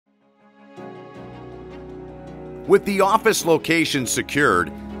With the office location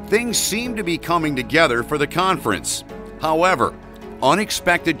secured, things seem to be coming together for the conference. However,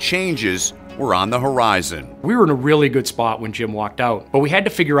 unexpected changes were on the horizon. We were in a really good spot when Jim walked out, but we had to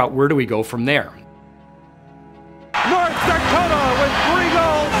figure out where do we go from there. North Dakota with 3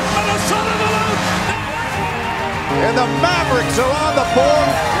 goals. And the Mavericks are on the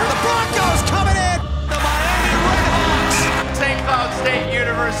board. Here the Broncos coming in. The Miami Redhawks. St. Cloud State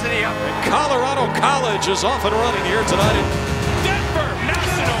University. Colorado College is off and running here tonight. Denver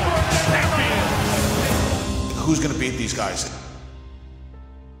National Champions. Who's going to beat these guys?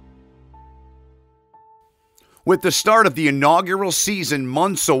 With the start of the inaugural season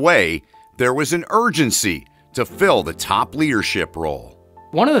months away, there was an urgency to fill the top leadership role.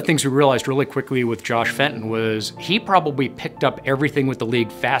 One of the things we realized really quickly with Josh Fenton was he probably picked up everything with the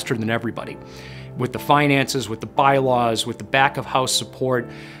league faster than everybody. With the finances, with the bylaws, with the back of house support,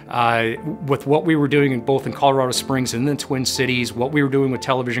 with what we were doing both in Colorado Springs and in the Twin Cities, what we were doing with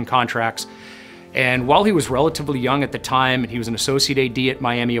television contracts. And while he was relatively young at the time, and he was an associate AD at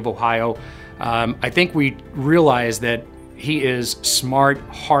Miami of Ohio, I think we realized that he is smart,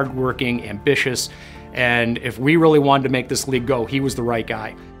 hardworking, ambitious, and if we really wanted to make this league go, he was the right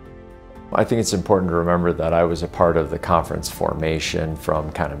guy. I think it's important to remember that I was a part of the conference formation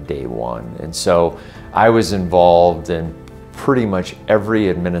from kind of day one. And so I was involved in pretty much every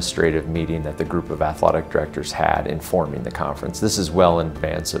administrative meeting that the group of athletic directors had in forming the conference. This is well in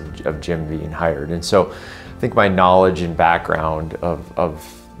advance of Jim being hired. And so I think my knowledge and background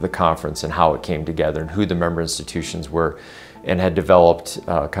of the conference and how it came together and who the member institutions were, and had developed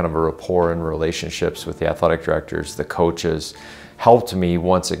kind of a rapport and relationships with the athletic directors, the coaches, helped me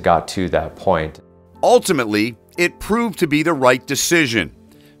once it got to that point. Ultimately, it proved to be the right decision.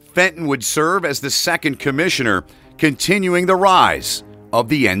 Fenton would serve as the second commissioner, continuing the rise of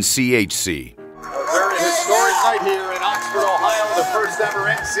the NCHC. A very historic night here in Oxford, Ohio, the first ever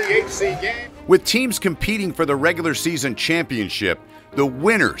NCHC game. With teams competing for the regular season championship, the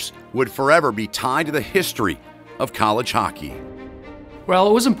winners would forever be tied to the history of college hockey. Well,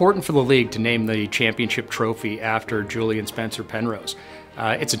 it was important for the league to name the championship trophy after Julian Spencer Penrose.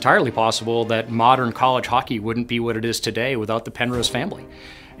 It's entirely possible that modern college hockey wouldn't be what it is today without the Penrose family.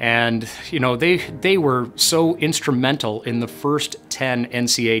 And, you know, they were so instrumental in the first 10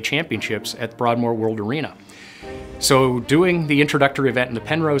 NCAA championships at Broadmoor World Arena. So doing the introductory event in the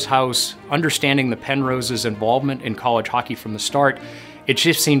Penrose house, understanding the Penrose's involvement in college hockey from the start, it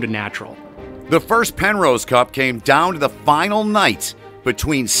just seemed natural. The first Penrose Cup came down to the final night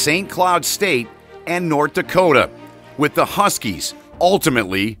between St. Cloud State and North Dakota, with the Huskies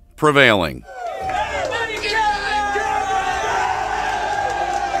ultimately prevailing.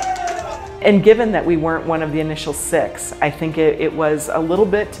 And given that we weren't one of the initial 6, I think it was a little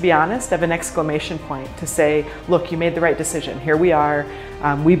bit, to be honest, of an exclamation point to say, look, you made the right decision. Here we are,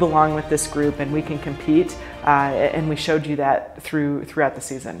 we belong with this group and we can compete, and we showed you that throughout the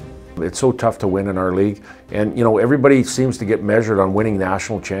season. It's so tough to win in our league, and you know, everybody seems to get measured on winning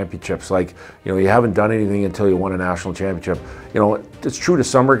national championships. Like, you know, you haven't done anything until you won a national championship. You know, it's true to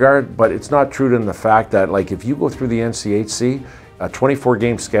some regard, but it's not true to the fact that, like, if you go through the NCHC,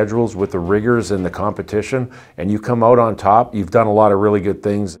 24-game schedules with the rigors and the competition, and you come out on top, you've done a lot of really good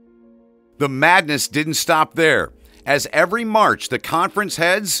things. The madness didn't stop there, as every March the conference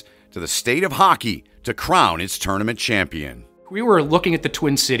heads to the state of hockey to crown its tournament champion. We were looking at the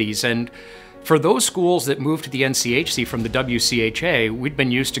Twin Cities, and for those schools that moved to the NCHC from the WCHA, we'd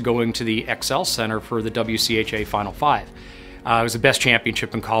been used to going to the XL Center for the WCHA Final Five. It was the best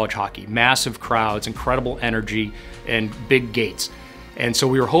championship in college hockey. Massive crowds, incredible energy, and big gates. And so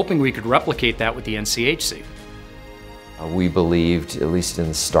we were hoping we could replicate that with the NCHC. We believed, at least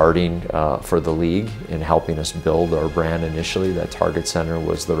in starting for the league, in helping us build our brand initially, that Target Center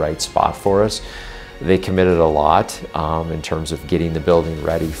was the right spot for us. They committed a lot in terms of getting the building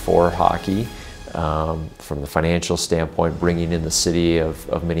ready for hockey. From the financial standpoint, bringing in the city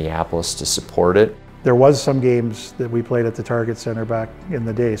of Minneapolis to support it. There was some games that we played at the Target Center back in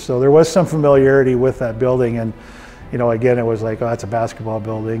the day, so there was some familiarity with that building. And you know, again, it was like, oh, that's a basketball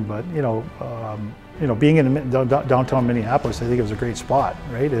building, but you know, being in downtown Minneapolis, I think it was a great spot,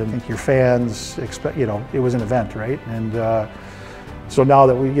 right? And I think your fans expect, you know, it was an event, right? And so now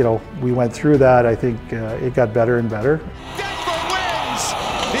that we went through that, I think it got better and better. Denver wins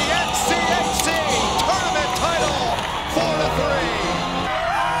the NCHC tournament title 4-3.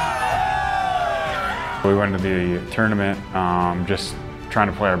 We went to the tournament just trying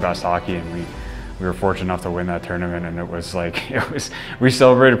to play our best hockey, and we were fortunate enough to win that tournament, and it was we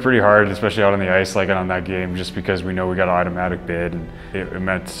celebrated pretty hard, especially out on the ice, like on that game, just because we know we got an automatic bid, and it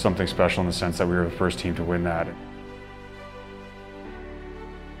meant something special in the sense that we were the first team to win that.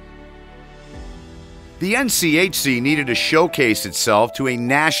 The NCHC needed to showcase itself to a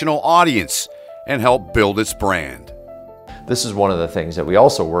national audience and help build its brand. This is one of the things that we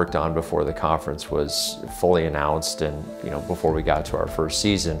also worked on before the conference was fully announced, and before we got to our first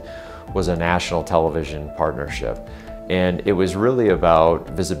season, was a national television partnership. And it was really about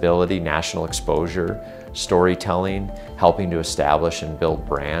visibility, national exposure, storytelling, helping to establish and build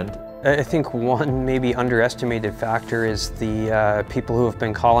brand. I think one maybe underestimated factor is the people who have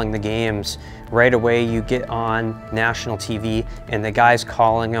been calling the games. Right away you get on national TV and the guys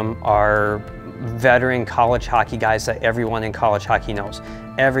calling them are veteran college hockey guys that everyone in college hockey knows.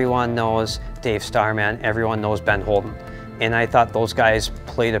 Everyone knows Dave Starman, everyone knows Ben Holden. And I thought those guys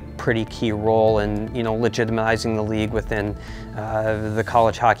played a pretty key role in, legitimizing the league within the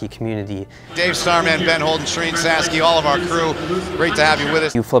college hockey community. Dave Starman, Ben Holden, Shreen Saski, all of our crew, great to have you with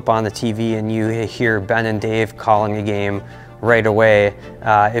us. You flip on the TV and you hear Ben and Dave calling a game right away.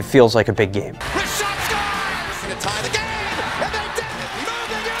 It feels like a big game. The shot scores! To tie the game, and they did it!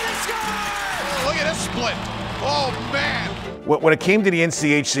 Moving in and score! Look at this split. Oh, man. When it came to the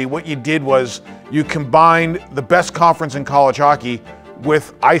NCHC, what you did was you combined the best conference in college hockey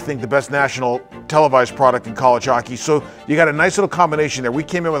with, I think, the best national televised product in college hockey. So you got a nice little combination there. We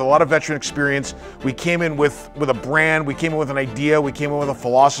came in with a lot of veteran experience. We came in with a brand. We came in with an idea. We came in with a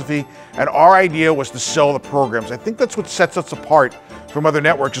philosophy. And our idea was to sell the programs. I think that's what sets us apart from other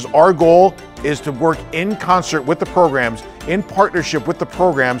networks, is our goal is to work in concert with the programs, in partnership with the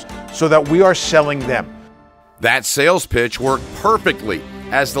programs, so that we are selling them. That sales pitch worked perfectly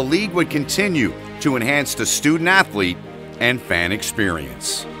as the league would continue to enhance the student-athlete and fan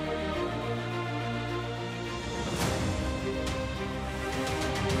experience.